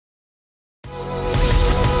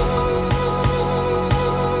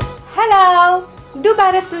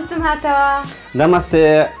دووبارە سمسم هاتەوە دەمەسێ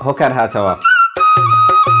هۆکار هاتەوە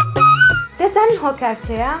دەزانین هۆکار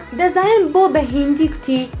چەیە؟ دەزانین بۆ بە هیندی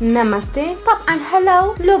کوتی نەمەستێ طبعاً هەلاو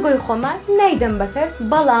لۆگۆی خۆمە نایدەم بە کەس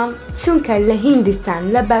بەڵام چونکە لە هیندستان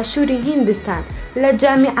لە باشووری هیندستان لە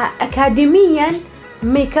جامیعە ئەکادمیەن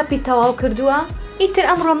میکەپی تەواو کردووە ئیتر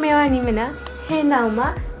ئەمڕۆ میوانی منە هێناومە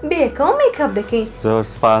بێکەوە میکەپ دەکەین زۆر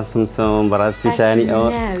سپاس سمسم بەڕاستی شانی ئەوە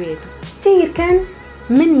ناوێت سیرکەن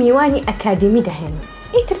من میوانی ئەکادمی دەهێنم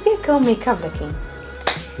ئیتر بێکەوە میکەپ دەکەین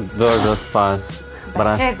زۆر زۆر سپاس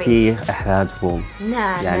بەڕاستی ئەحراج بووم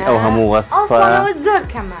یعنی ئەو هەموو وەسفە زۆر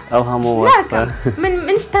کەمە ئەو هەموو وەسفە من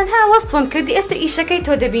تەنها وەسفم کردی ئێستا ئیشەکەی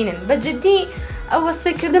تۆ دەبینن بەجددی ئەو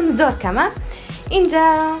وەسفەی کردم زۆر کەمە اینجا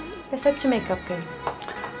لەسەر چ میکەپ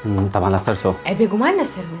بکەین طبعا لەسەر تۆ ئەی بێگومان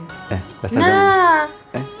لەسەر من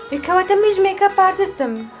کەواتە میژ میکەپ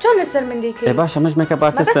ئارتیستم چۆن لەسەر من دەیکەی باشە مژ میکەپ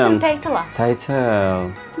ئارتیستم تایتڵە تایتڵ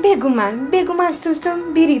بێگومان سمسم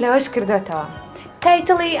بیری لەوەش کردوێتەوە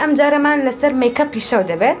تایتڵی ئەم جارەمان لەسەر میکەپی شەو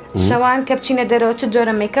دەبێت شەوان کە بچینە دەرەوە چ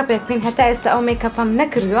جۆرە میکەپێک بکەین هەتا ئێستا ئەو میکەپەم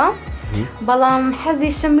نەکردووە بەڵام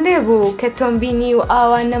حەزیشم لێ بوو کە تۆم بینی و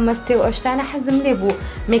ئاوا نەمەستێ و ئەشتانە حەزم لێ بوو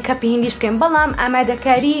میکەپی هیندیش بکەین بەڵام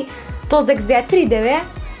ئامادەکاری تۆزێک زیاتری دەوێت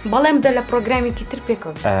بەڵێم دە لە پرۆگرامێکی تر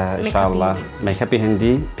پێکەوت ئینشاءالله میکەپی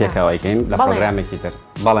هندی پێکەوەیکەین لە پرۆگرامێکی تر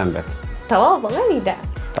بەڵێم بێت تەواو بەڵێمیدا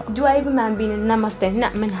دوایی بمان بینن نەمەستێ نە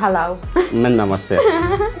من هەڵاو من نەمەستێ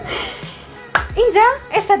اینجا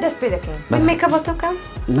ئێستا دەست پێ دەکەین من میکەپ بۆ تۆ بکەم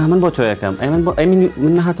نا من بۆ تۆ یەکەم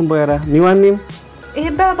من نەهاتم بۆ ئێرە میوان نیم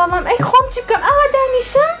بەڵام ئەی خۆم چی بکەم ئەوە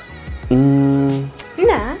دانیشم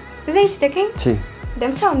نا زەی چی دەکەین چی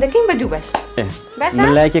دەم چاوم دەکەین بە دوو بەش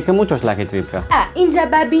من لایەکێکم و تۆش لاکەی تری بکە اینجا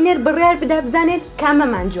بابینەر بڕیار بدە بزانێت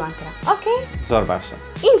کامەمان جوانترە ئۆکەی زۆر باشە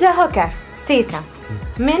اینجا هۆکار سیرکەم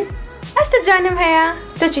من ئەشتە جانم هەیە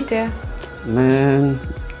تۆ چی تێ من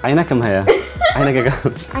عینەکەم هەیە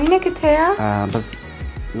عینەکەت هەیە بەس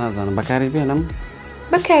نازانم بەکاری بێنم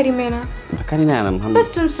بەکاری مێنە بەکاری نانم هەم بەس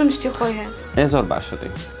سمسم شتی خۆی هەیە زۆر باشە دی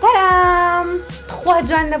تەرام خوا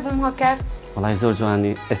جوان نەبووم هۆکار وەڵای زۆر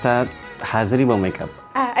جوانی ئێستا حازری بۆ میکەپ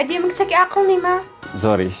ئەدێ من کچێکی عاقڵ نیمە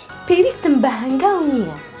زۆریش پێویستم بە هەنگاو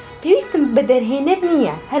نییە پێویستم بە دەرهێنەر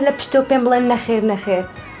نییە هەر لە پشتۆ پێم بڵێن نەخێر نەخێر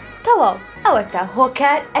تەواو ئەوە تا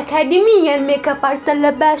هۆکار ئەکادمیەن میکەپ ئارتیستە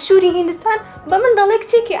لە باشووری هیندستان بە من دەڵێ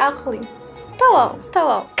کچێکی عاقڵی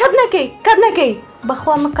تەواو کەت نەکەی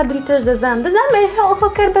بەخوا من قەدری تۆش دەزانم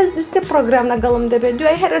هۆکار بەس دستە پرۆگرام لەگەڵم دەبێت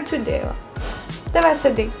دوای هەرە چوو دێەوە دەباشە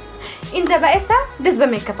دی اینجا بە ئێستا دەست بە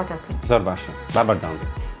میکەپەکە بکەین زۆر باشە با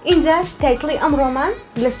بەردەوام اینجا تایتڵی ئەمڕۆمان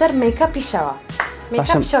لەسەر میکەپی شەوە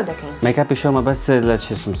میکەپی شەو دەکەین میکەپی شەو مەبەست لە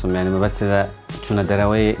چی سمسم یعنی مەبەست لە چوونە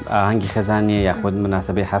دەرەوەی ئاهەنگی خێزانیە یاخود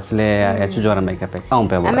مناسبەی حەفلەیە یا چ جۆرە میکەپێک ئەوم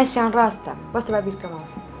پێ بڵێ ئەمەشیان ڕاستە بەستە با بیرکەمەوە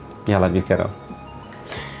یاڵا بیرکەرەوە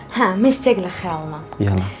من شتێک لە خەیاڵمە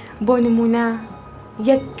یاڵا بۆ نمونە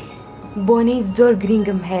یەک بۆنەی زۆر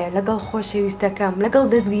گرنگم هەیە لەگەڵ خۆشەویستەکەم لەگەڵ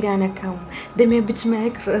دەستگیرانەکەم دەمێ بچمە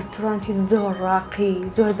یەک ڕێستۆرانتی زۆر ڕاقی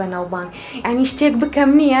زۆر بەناوبانگ ینی شتێک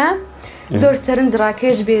بکەم نییە زۆر سەرنج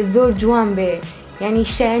ڕاکێش بێ زۆر جوان بێ ینی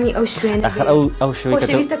شایانی ئەو شوێنە ئەو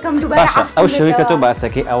شوەی کە تۆ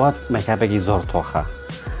باسەکەی ئەوە میکەپێکی زۆر تۆخە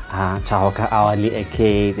چاوەکە ئاوالی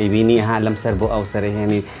ئەکەی دەبینی ها لەم سەر بۆ ئەو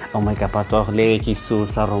سەرهێنی ئەو میکەپە تۆخ لێیەکی سوور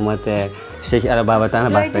سەرڕوومەتێک شتێکی ئەرە بابەتانە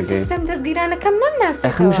باسەکەی دەستگیرانەکەم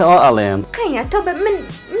نەمناستەخەمش ئەوە ئەڵێم قەینە تۆ من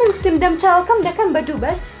وتم دەم چاوەکەم دەکەم بە دوو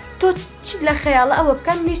بەش تۆ چیت لە خەیاڵە ئەوە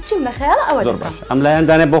بکەم نیش چیم لە خەیاڵە ئەوە باش ئەم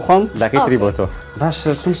لایەندانێ بۆ خۆم داکەی تری بۆ تۆ باش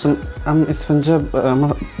سمسم ئەم ئیسفنجە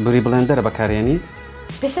بری بڵێندەرە بەکارێنیت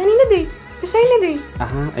پێشانی نەدەی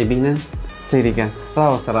ئەها ئەیبینن سەیریگەن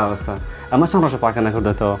ڕاوەسە ئەمە چەند ڕۆژە پاکە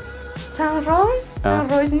نەکردێتەوە چەند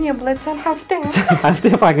ڕۆژ نییە بڵێت چەند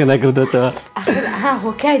هەفتەیە پاکە نەکردێتەوە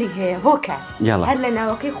هۆکاری هەیە هۆکار هەر لە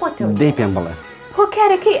ناوەکەی خۆتەوە دەی پێم بڵێ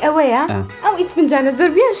هۆکارەکەی ئەوەیە ئەو ئیسفنجانە زۆر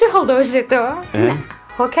بیان شێ هەڵدەوەژێتەوە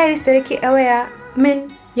هۆکاری سەرەکی ئەوەیە من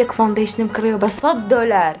یەک فۆندیشنم کڕیەوە بە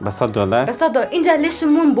 $100 اینجا لێشم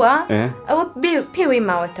مون بووە ئەوە پێوەی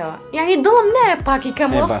ماوەتەوە یعنی دڵم نایە پاکی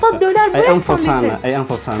کەمەوە $100 ئەم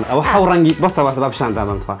فۆچانە ئەوە حەو ڕەنگی بەسەوات بە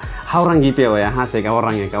پیشاندانتەوە حەو ڕەنگی پێوەیە هاسێک ئەوە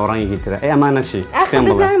ڕەنگێک ئەو ڕەنگێکی ترە ئەمانە چی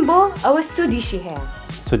بزانم بۆ ئەوە سوودیشی هەیە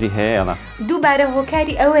سوودی هەیە دووبارە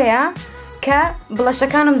هۆکاری ئەوەیە کە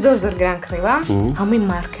بڵەشەکانم زۆر گران کڕیوە هەمووی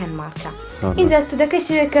مارکە اینجا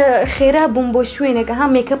سوودەکەشێک کە خێرا بووم بۆ شوێنێکە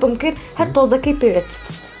هەم میکەپم کرد هەر تۆزەکەی پێوێت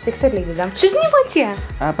تێکسەر لێ دەدەم شژنی بۆ چییە؟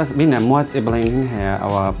 بەس بینە موات بڵێنین هەیە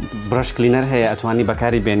ئەوە برش کلینەر هەیە ئەتوانی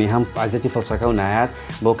بەکاری بێنی هەم ئازەتی فڵچەکە و نایات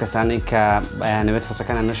بۆ کەسانی کە بەیانەوێت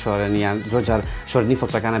فڵچەکانە نەشۆرن یان زۆر جار شۆردنی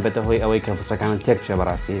فڵچەکانە بێتە هۆی ئەوەی کە فڵچەکانت تێک بچێ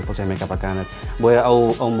بەڕاستی فڵچە میکەپەکانت بۆیە ئەو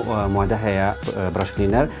موادە هەیە برش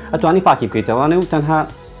کلینەر ئەتوانی پاکی بکەیتەوانێ و تەنها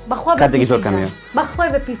بەخوا کاتێکی زۆر کەمیە بەخوای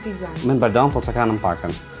بە پیسی جان من بەردەوام فڵچەکانم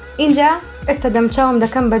پاکەن اینجا ئێستا دەمچاوم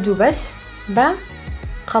دەکەم بە دوو بەش بە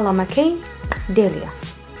قەڵەمەکەی دێلیە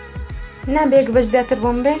نابێک بەش زیاتر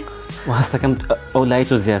بۆم بێ و هەستەکەم ئەو لای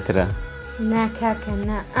تۆ زیاترە ناکاکە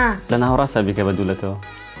نا لە ناوەڕاستە بیکە بە دوولەتەوە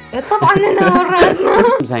طبعا لە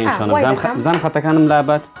ناوەڕاستمە بزانین چۆنە بزانم خەتەکانم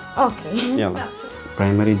لابات ئۆکەی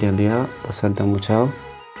پرایمەری دێلیە بەسەر دەم و چاو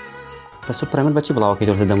بەسەر پرایمەر بەچی بڵاوەکەی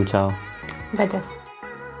دۆ دەم و چاوە بەدەست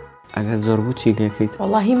ئەگەر زۆر بوو چی لێکەیت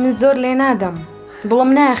وەڵاهی من زۆر لێ نادەم بڵم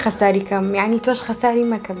نایە خەساری کەم یعنی تۆش خەساری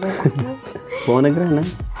مەکە بۆ نەگرانە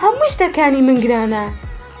هەموو شتەکانی من گرانە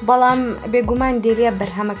بەڵام بێگومان دێلیە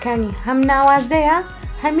بەرهەمەکانی هەم ناوازەیە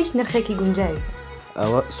هەمیش نرخێکی گونجایی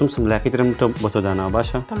ئەوە سومسم لاکیترم تۆ بۆ تۆ داناوە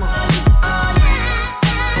باشە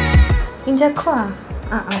اینجا کووە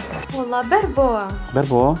وەڵا بەر بۆوە بەر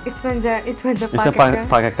بۆ ئیسفەنجە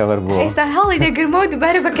پاکەکە بەر بۆ ئێستا هەڵی دەگرمەوە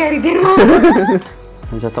دووبارە بەکاری دێنەوە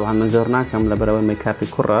ئەنجا طبعا من زۆر ناکەم لەبەرەوەی میکاپی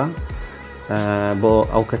کوڕە بۆ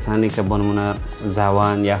ئەو کەسانی کە بۆ نمونە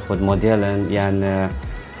زاوان یاخود مۆدێلن یان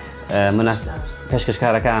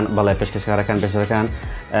پێشکەشکارەکان بەڵێ پێشکەشکارەکان پێشەکان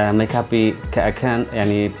میکاپی کە ئەکەن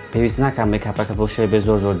ینی پێویست ناکەم میکاپەکە بۆ شێ بێ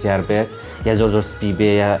زۆر زۆر دیار بێت یا زۆر زۆر سپی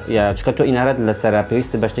بێ یا چکە تۆ ئینارەت لەسەرە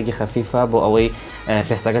پێویستە بە شتێکی خەفیفە بۆ ئەوەی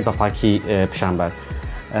پێستەکەت بە پاکی پیشان بات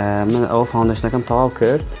من ئەوە فاوندیشنەکەم تەواو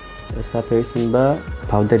کرد ئێستا پێویستم بە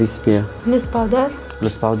پاودەری سپیە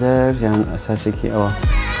لوس پاودەر یان ئەساسێکی ئەوە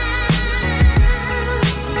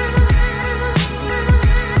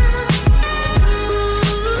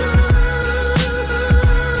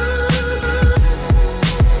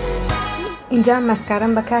اینجا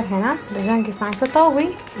مەسکارەم بەکارهێنا برژانگی سانسە تاوی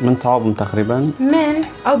من تەواو بووم تقریبا من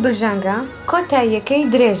ئەو برژانگە کۆتاییەکەی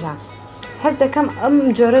درێژە هەست دەکەم ئەم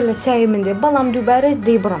جۆرە لە چای من دێ بەڵام دووبارە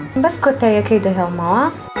دەیبڕم بەس کۆتاییەکەی دەهێڵمەوە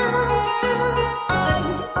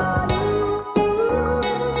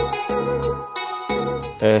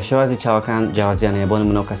شێوازی چاوەکان جیاوازیان هەیە بۆ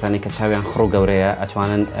نمونە کەسانی کە چاویان خڕ و گەورەیە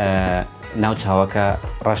ئەتوانن ناو چاوەکە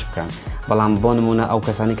ڕەش بکەن بەڵام بۆ نمونە ئەو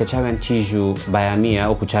کەسانی کە چاویان تیژ و بایامیە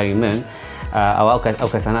ئەوکو چاوی من ئەو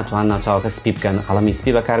کەسانە توان ناوچاوەکە سپی بکەن قەڵەمی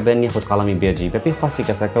سپی بەکاربێنی خودت قەڵەمی بێجی بەپی خواستی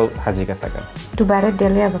کەسەکە و حەزی کەسەکە دووبارە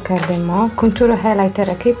دێڵیا بەکاردێنمەوە کونتورە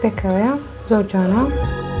هایلایتەرەکەی پێکەوەیە زۆر جوانە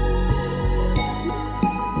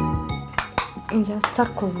اینجا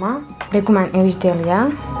سەرکوڵمە بێگومان ئێویش دێڵیا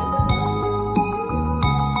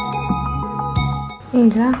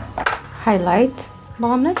اینجا هایلایت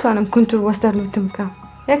بەڵام ناتوانم کونتور وەسەر لوتم بکەم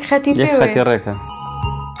یەک خەتی ڕێکە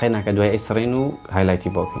قەیناکە دوای ئەیسڕین و هایلایتی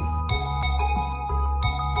بۆکەین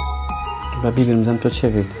بە بیبرم زەم تۆ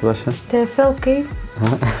چێکەیت باشە تێفێڵ بکەیت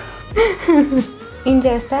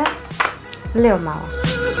اینجا ئێستا لێو ماوە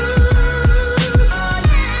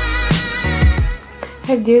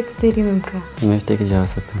هەر دێت سێری من بکە شتێکی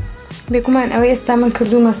جیاوازەکەم بێگومان ئەوەی ئێستا من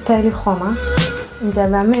کردومە ستایلی خۆمە اینجا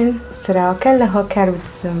بە من سراوەکە لە هۆکار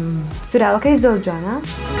بدزم سراوەکەی زۆر جوانە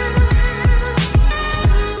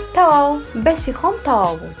تەواو بەشی خۆم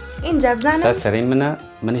تەواو بوو اینجا بزانم سەرین منە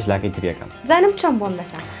منیش لاکەی تریەکەم زانم چۆن بۆم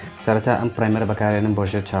دەکەم سەرەتا ئەم پرایمەرە بەکارێنم بۆ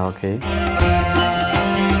ژێر چاوەکەی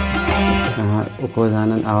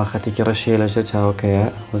وەکۆزانن ئاوا خەتێکی ڕەشەیە لە ژێر چاوەکەیە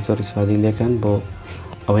زۆر ئیسفادی لێکەن بۆ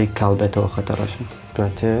ئەوەی کاڵ بێتەوە خەتە ڕەشە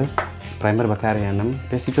دواتر پرایمەر بەکارهێنم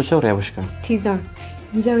پێستی تۆ چەو ڕێوشکە تیزۆن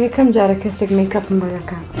اینجا یەکەم جارە کەسێک میکەپم بۆ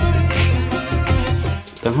دەکەم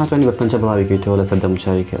تەنها توانی بە پەنجە بڵاویکەیتەوە لەسەر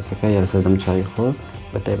دەموچاوی کەسەکە یا لەسەر دەموچاوی خۆ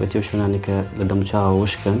بە تایبەتی و شوێنانی کە لە دەموچاوە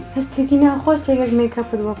وشکن هەستێکی ناخۆش تێکێک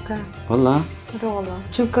میکەپت بۆ بکە وەڵا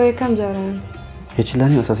چونکە یەکەم جاران هیچی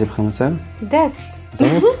لانی ئەساسی بخەمە سەر دەست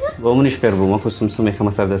بۆ منیش فێر بووم وەکو سومسومی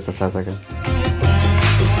خەمە سەر دەستە سازەکە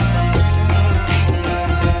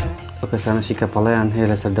ئەو کەسانەشی کە پەڵەیان هەیە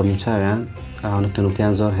لەسەر دەموچاویان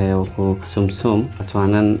نوکتەنوکتیان زۆر هەیە وەکو سومسوم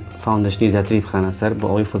ئەتوانن فاوندشنی زیاتری بخانە سەر بۆ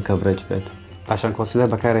ئەوەی فول کەڤرێج بێت پاشان کۆسیلەر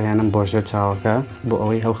بەکارهێنم بۆ ژێر چاوەکە بۆ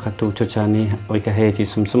ئەوەی هەو خەت و چەچانی ئەوەی کە هەیەی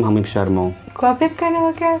سومسوم هەمووی بشارمەوە کوا پێ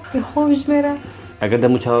بکەنەوەکە خۆ بژمێرە ئەگەر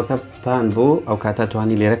دەموچاوەکە پان بوو ئەو کاتە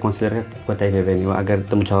توانی لێرە کۆنسیلەرەکە کۆتای لێبێنیەوە ئەگەر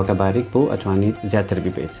دەموچاوەکە باریک بوو ئەتوانیت زیاتر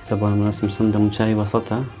ببێت لە بۆ نمونە سومسوم دەموچاوی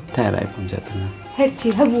وەسەڵتە تا لای پێم زیاتر هەرچی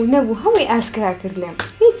هەبوو نەبوو هەمووی ئاشکرا کرد لێم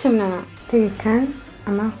هیچم نەما سیکەن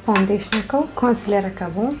ئەمە فاوندیشنەکە و کۆنسیلەرەکە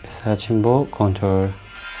بوو ئێستا چین بۆ کۆنتۆر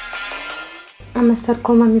ئەمە سەر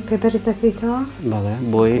کۆمەمی پێبەرز دەکەیتەوە بەڵێ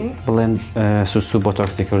بۆی بڵێن سوسو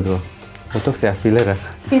بۆتۆکسی کردووە بۆتۆکسیا فیلەرە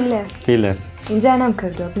فیلەر اینجا نام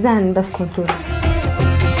کردووە بزانن بەس کۆنتورە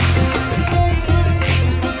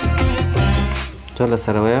تۆ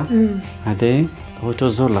لەسەرەوەیە هەدەی ئەوە تۆ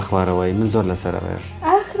زۆر لە خوارەوەی من زۆر لەسەرەوەیە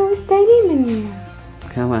ئاخر وەستانی من نییە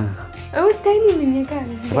کامە ئەوەستانی من یەکان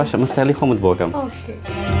باشە من سالی خۆمت بۆکەم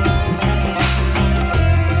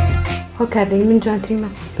هۆکار دەی من جوانترینمە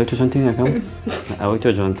تۆ جوانترینەکەم ئەوەی تۆ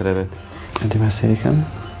جوانترە بێت ئەدی با سەریکەم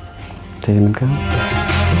سەری من بکەم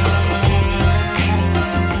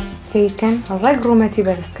سیرکەن ڕێک ڕوومەتی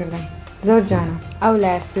بەرزکردن زۆر جوانە ئەو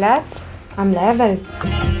لایە فلات ئەم لایە بەرز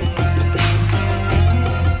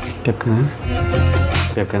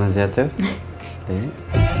پێ بکەنە زیاتر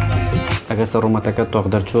ئەگەر سەر ڕوومەتەکە تۆق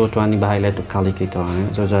دەرچوو توانی بە هایلایت کاڵیکەیتەوانێت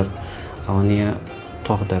زۆرجار ئەوە نییە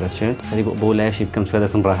تۆق دەرەچێت هەری بۆ لایەشی بکەم سوێ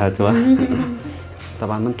دەسم ڕاهاتەوە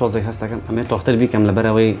طبعا من تۆزێک هەستەکەم ئەمێ تۆختر بیکەم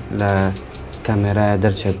لەبەرەوەی لە کامێرە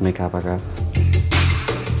دەرچێت میکاپەکە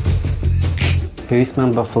پێویستمان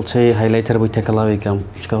بە فڵچەی هایلایتەر بووی تێکەڵاوی کەم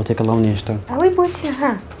چکەوە تێکەڵاو نیشتە ئەوەی بۆچی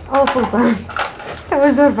ها ئەوە فڵتان ئەوە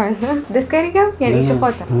زۆر باشە دەستکاریکەم یان ئیشی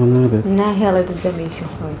خۆتە ناهێڵە دەست دەبێ ئیشی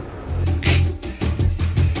خۆی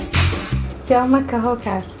پیامەکە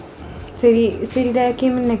هۆکار سەری لایەکەی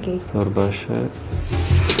من نەکەیت زۆر باشە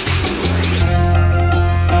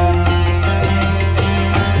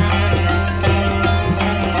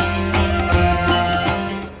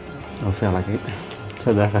ئەو فێڵەکەی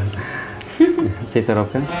چەداخە سێ سەرۆ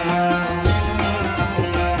بکەن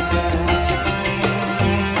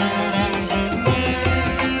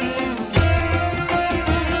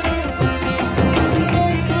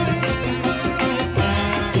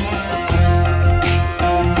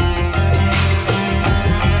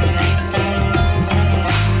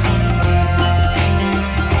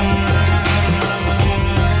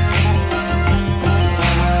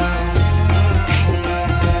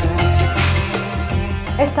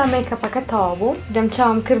ئێستا میکەپەکە تەواو بوو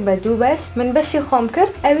دەمچاوم کرد بە دوو بەش من بەشی خۆم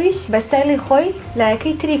کرد ئەویش بە ستایلی خۆی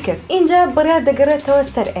لایەکەی تری کرد اینجا بڕیار دەگەڕێتەوە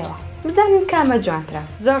سەر ئێوە بزانین کامە جوانترە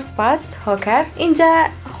زۆر سپاس هۆکار اینجا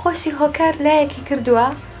خۆشی هۆکار لایەکی کردووە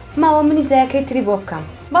ماوە منیش لایەکەی تری بۆ بکەم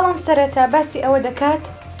بەڵام سەرەتا باسی ئەوە دەکات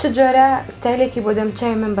چ جۆرە ستایلێکی بۆ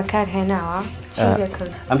دەمچاوی من بەکارهێناوە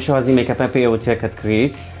ئەم شوازی میکەپە پێی ئەوە تێکەت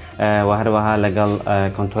کریس و هەروەها لەگەڵ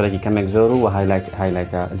کۆنتۆرێکی کەمێک زۆر و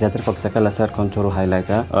هایلایتە زیاتر فۆکسەکە لەسەر کۆنتۆر و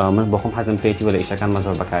هایلایتە من بۆ خۆم حەزم پێیەتی وە لە ئیشەکانمە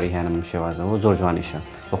زۆر بەکاری هێنم من شێوازەوە زۆر جوانیشە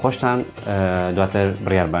بۆ خۆشتان دواتر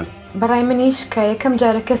بڕیار بن بەڕای منیش کە یەکەم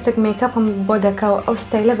جارە کەسێک میکەپم بۆ دەکەوە ئەو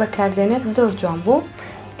ستایلە بەکاردێنێت زۆر جوان بوو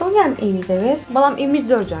دڵنیام ئیوی دەوێت بەڵام ئیویش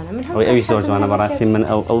زۆر جوانە من ئەوی زۆر جوانە بەڕاستی من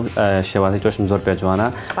ئەو شێوازی تۆشم زۆر پێ جوانە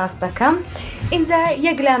سپاس دەکەم اینجا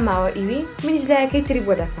یەک لا ماوە ئیوی منیش لایەکەی تری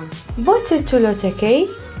بۆ دەکەم بۆ چلۆچەکەی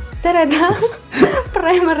سەرەتا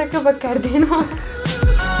پڕێمەڕەکە بەکاردێنەوە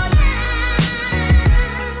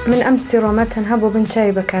من ئەم سیڕۆمە تەنها بۆ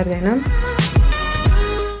بنچاوی بەکاردێنم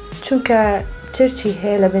چونکە چرچی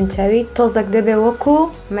هەیە لە بنچاوی تۆزێک دەبێ وەکو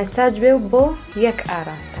مەساج بێ و بۆ یەک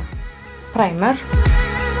ئاراستە پرایمەر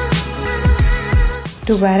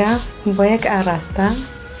دووبارە بۆ یەک ئاراستە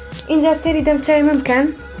اینجا سەری دەمچاوی من بکەن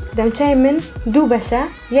دەمچاوی من دوو بەشە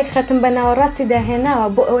یەک خەتم بە ناوەڕاستی داهێناوە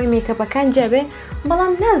بۆ ئەوەی میکەپەکان جابێ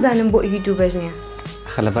بەڵام نازانم بۆ ئیدی دوو بەش نییە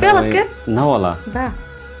نەوەڵە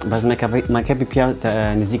بەس مەکەپی پیا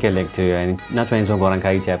نزیکە لێکتوێنی ناتوانین زۆر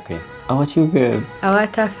گۆڕانکاری تیا بکەین ئەوە چی ئەوە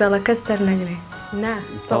تا فێڵەکە سەر نەگرێ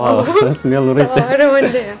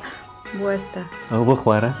بوەستە ئەو بۆ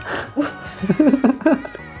خوارە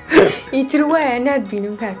ئیتر وایە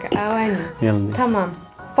ناتبینم کاکە ئاوانە تەمام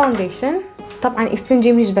فاوندیشن طبعا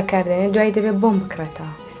ئیسفنجی منیش بەکاردێنێت دوای دەبێت بۆم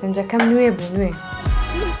بکرێتەوە ئیسفنجەکەم نوێ بوو نوێ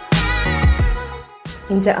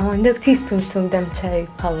اینجا ئەوەندە وتی سومسوم دەمچاوی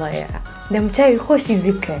پەڵەیە دەمچاوی خۆشی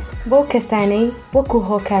زیبکەیت بۆ کەسانەی وەکو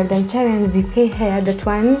هۆکار دەمچاویان زیبکەی هەیە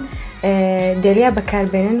دەتوانن دەریا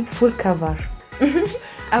بەکاربێنن فول کەڤەر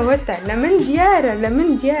ئەوەتە لە من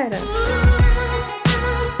دیارە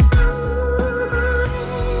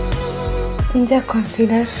اینجا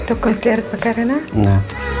کۆنسیلەر تۆ کۆنسیلەرت بەکارهێنا؟ نا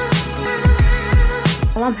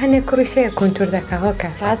بەڵام هەنێک کوڕیشەیە کۆنتور دەکا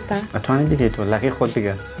هۆکار ڕاستە؟ ئەتوانێت بگەیتەوە لاقی خۆت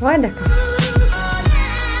بگە وا دەکەم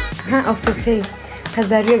ها ئەو فڵچەی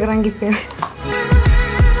هەزاریەک ڕەنگی پێ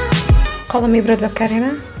قەڵەمی برت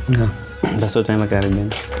بەکارهێنا؟ نا بەس تۆ توانێت بەکاربێن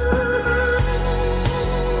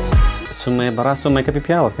سومەیە بەڕاست تۆ میکەپی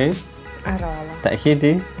پیاوەکەی؟ ئاراوەڵە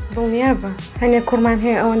تەئکیدی؟ دڵنیا بە هەنێک کوڕمان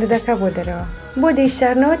هەیە ئەوەندە دەکا بۆ دەرەوە بۆ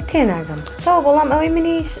دەیشارنەوە تێناگەم تەوە بەڵام ئەوەی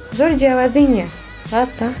منیش زۆر جیاوازی نییە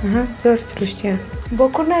ڕاستە؟ زۆر سروشتیە بۆ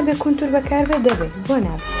کوڕ نابێ کونتور بەکاربێ دەبێت بۆ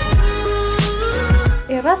نابێت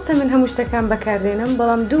ڕاستە من هەموو شتەکان بەکاردێنم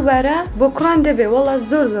بەڵام دووبارە بۆ کوڕان دەبێ وەڵا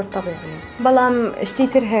زۆر تەبیعیە بەڵام شتی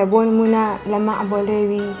تر هەیە بۆ نمونە لە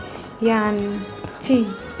مەعبۆلێوی یان چی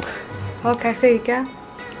هۆکار سەریکە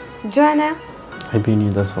جوانە هەبینی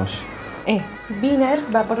دەستخۆش بینەر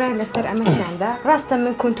بە بڕای لەسەر ئەمەشاندا ڕاستە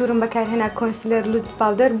من کونتورم بەکارهێنا کۆنسیلەر لوت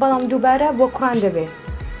پاودەر بەڵام دووبارە بۆ کوڕان دەبێت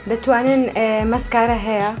دەتوانن مەسکارە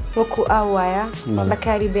هەیە وەکو ئاو وایە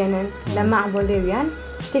بەکاری بێنن لە مەعبۆلێویان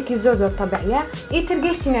شتێکی زۆر زۆر تەبیعیە. ئیتر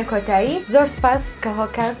گەیشتینە کۆتایی. زۆر سپاس کە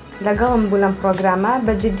هۆکار لەگەڵم بوو لەم پرۆگرامە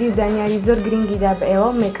بە جددی زانیاری زۆر گرنگیدا بە ئێوە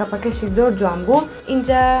میکەپەکەشی زۆر جوان بوو.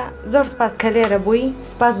 اینجا زۆر سپاس کە لێرە بووی.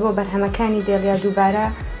 سپاس بۆ بەرهەمەکانی دێڵیا دووبارە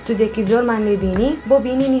سودێکی زۆرمان لێبینی. بۆ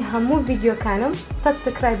بینینی هەموو ڤیدیۆکانم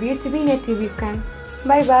سەبسکرایبی یوتیوبی نێتیڤی بکەن.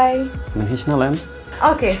 بای بای. من هیچ نەڵێم.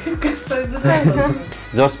 ئۆکێ.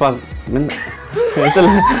 زۆر سپاس من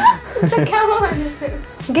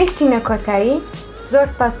گەیشتینە کۆتایی. زۆر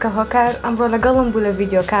سپاس کە هۆکار ئەمڕۆ لەگەڵم بوو لە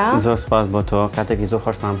ڤیدیۆکان. زۆر سپاس بۆ تۆ کاتێکی زۆر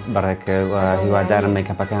خۆشمان بەڕێکرد و هیوادارم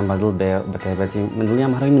میکەپەکان بەدڵ بێ بە تایبەتی من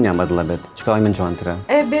دڵیام هەروی منیان بەدڵ بێت چکەوەی من جوانترە.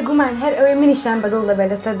 بێگومان هەر ئەوەی منیشان بەدڵ دەبێت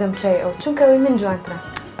لەسەر دەمچەی ئەو چونکە ئەوەی من جوانترە.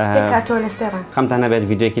 کاتۆ لەسێڕان. خەمتان نەبێت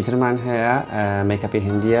ڤیدیۆیەکی ترمان هەیە میکەپی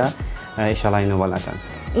هیندیە ئیشەڵای نۆوەڵاتان.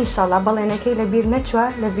 ئینشاڵڵا بەڵێنەکەی لەبیر نەچوە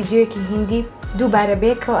لە ڤیدیۆیەکی هیندی دووبارە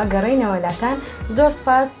بێکەوە ئەگەڕێینەوەلاتان. زۆر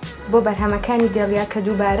سپاس بۆ بەرهەمەکانی دێڵیا کە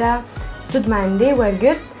دووبارە سودمان لێ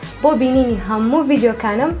وەرگرت. بۆ بینینی هەموو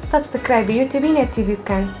ڤیدیۆکانم سەبسکرایبی یوتیوبی نێتتیڤی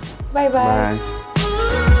بکەن. بای بای.